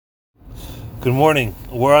Good morning.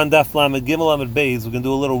 We're on Daf Lamed Gimel Lamed Beis. We're going to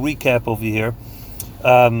do a little recap over here,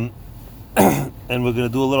 and we're going to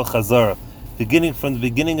do a little chazara, beginning from the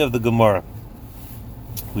beginning of the Gemara.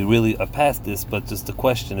 We really are past this, but just the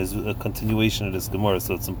question is a continuation of this Gemara,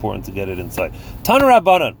 so it's important to get it inside. Tana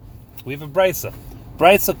Rabbanan, we have a brisa.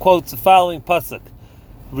 Brisa quotes the following pasuk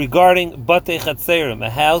regarding Batei Chatzerim,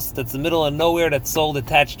 a house that's in the middle of nowhere that's sold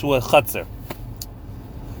attached to a chatzer.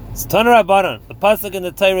 It's Tana Rabbanan. The pasuk in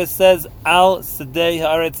the Torah says, "Al sedei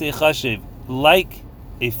haaretz yechashiv," like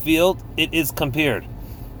a field, it is compared.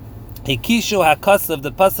 Hikishu hakasav.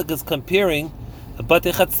 The pasuk is comparing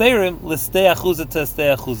Batei Chatzerim l'stei achuza to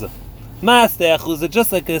stei achuza. Ma stei achuza,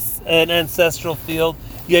 just like an ancestral field.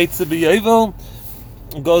 Yetze b'yovel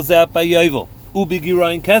goes out by yovel. Ubi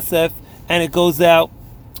girayin kesef, and it goes out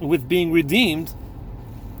with being redeemed.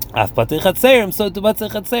 Af Batei Chatzerim, so to Batei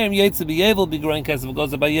Chatzerim, Yetze b'Yevel b'Girayin Kesef,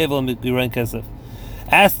 goes by Yevel and b'Girayin Kesef.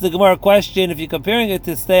 Ask the Gemara question, if you're comparing it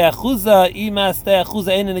to Stei Achuza, Ima Stei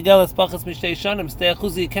Achuza, Ein Negelas Pachas Mishtei Shanim, Stei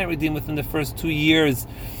Achuza you can't redeem within the first 2 years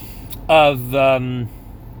of,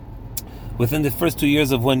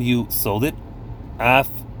 when you sold it. Af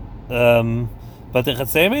Batei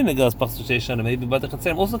Chatzerim, Ein Negelas Pachas Mishtei Shanim, maybe Batei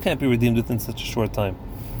Chatzerim also can't be redeemed within such a short time.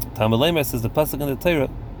 Talmud Leimer says the pasuk in the Torah,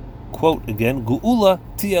 quote again, Gu'ula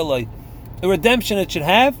TLI. A redemption it should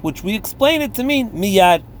have, which we explain it to mean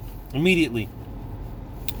miyad, immediately.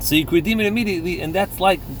 So you can redeem it immediately, and that's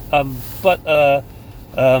like Batei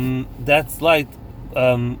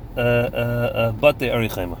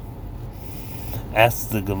Arichema. Asks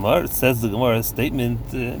the Gemara, says the Gemara statement,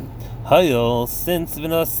 Hayol, since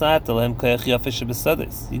v'nosatalem kayach yafish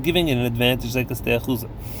b'sadis, you're giving it an advantage like a stei achuza.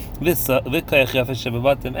 V'kayach yafish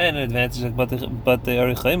b'batim, and an advantage like Batei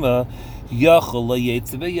Arichema, yachol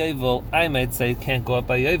la'yetze b'yovel, I might say it can't go up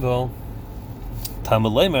by yovel.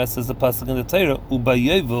 Talmud Leimer says the pasuk in the Torah,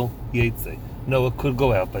 u'bayovel yetze. No, it could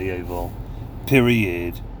go out by yovel.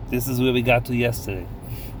 Period. This is where we got to yesterday.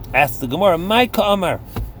 Ask the Gemara, my ka'amar,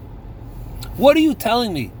 what are you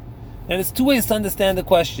telling me? And there's two ways to understand the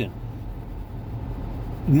question.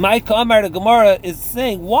 My Kamar, the Gemara, is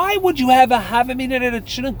saying, why would you have a Havamina that it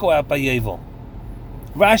shouldn't go out by Yevel?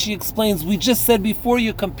 Rashi explains, we just said before,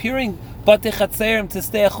 you're comparing Batei Chatzerim to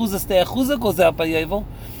Stei Achuza goes out by Yevel.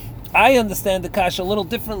 I understand the kasha a little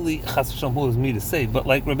differently, Chas v'Shalom is me to say, but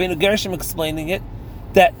like Rabbeinu Gershom explaining it,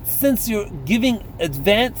 that since you're giving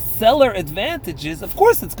advanced seller advantages, of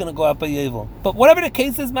course it's going to go out by Yevel. But whatever the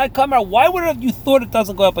case is, my Kamar, why would have you thought it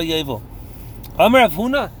doesn't go out by Yevel? Amar Rav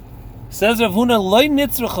Huna, says Rav Huna, Loi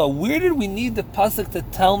nitzracha, where did we need the pasuk to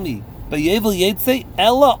tell me? By Yevel Yetzei,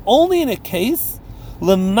 Ella, only in a case,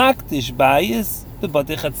 L'makdish bayis,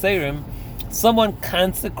 B'batei Chatzerim, someone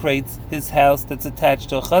consecrates his house that's attached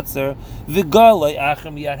to a chatzer, v'galei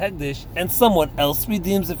achar miyad hegdish, and someone else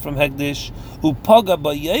redeems it from hegdish, upaga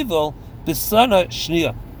b'yevel b'sana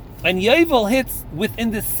shniya, and yevel hits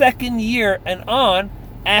within the second year and on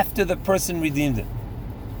after the person redeemed it.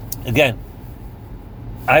 Again,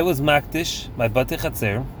 I was makdish my Batei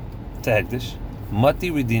Chatzerim to hegdish.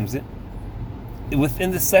 Mati redeems it.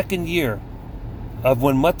 Within the second year of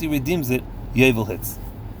when Mati redeems it, yevel hits.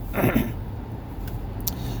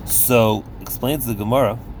 So, explains the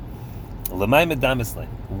Gemara,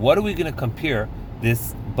 what are we going to compare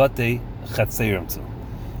this Batei Chatzerim to?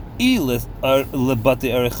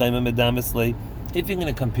 If you're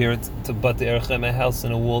going to compare it to Batei Arichema, a house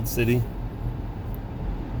in a walled city,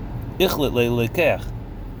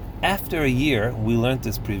 after a year, we learned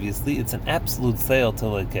this previously, it's an absolute sale to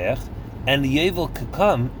Lekeach, and the Yevel could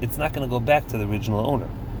come, it's not going to go back to the original owner.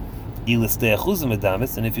 And if you're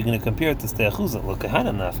going to compare it to Stei Achuza,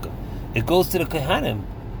 nafka, it goes to the Kohanim.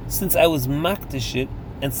 Since I was makdish it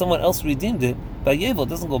and someone else redeemed it, by Yevel, it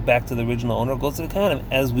doesn't go back to the original owner, it goes to the Kohanim,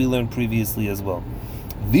 as we learned previously as well.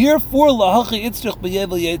 Therefore, I need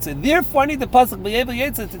the pasuk b'Yevel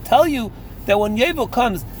Yetzir to tell you that when Yevel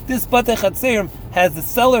comes, this Batei Chatzerim has the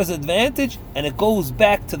seller's advantage, and it goes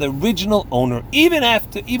back to the original owner, even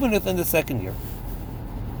within the second year.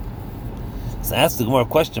 So ask the Gemara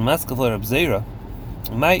question, Maskavler Abzera,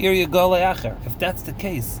 my area Galei Acher. If that's the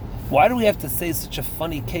case, why do we have to say such a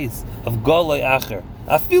funny case of Galei Acher?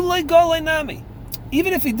 I feel like Galei Nami.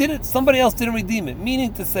 Even if he did it, somebody else didn't redeem it.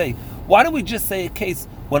 Meaning to say, why don't we just say a case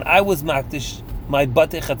when I was Makdish, my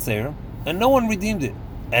Batei Chatzerim, and no one redeemed it?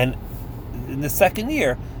 And in the second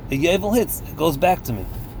year, the Yevel hits, it goes back to me.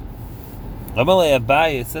 Amalei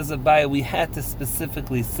Abaye, says Abaye, we had to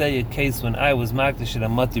specifically say a case when I was Makdish and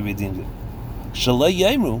Amati redeemed it. Shalei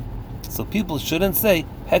Yemru, so people shouldn't say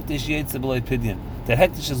Hektish Yetze B'lei Pidyon, that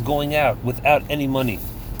Hektish is going out without any money.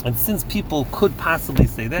 And since people could possibly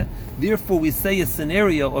say that, Therefore, we say a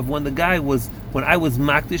scenario of when I was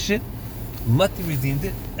makdish it, Mati redeemed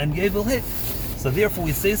it, and Yevel hit. So therefore,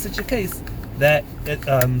 we say such a case that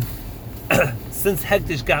since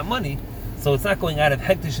Hektish got money, so it's not going out of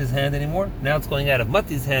Hektish's hand anymore. Now it's going out of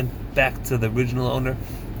Mati's hand back to the original owner.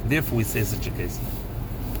 Therefore, we say such a case.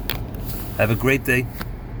 Have a great day.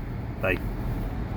 Bye.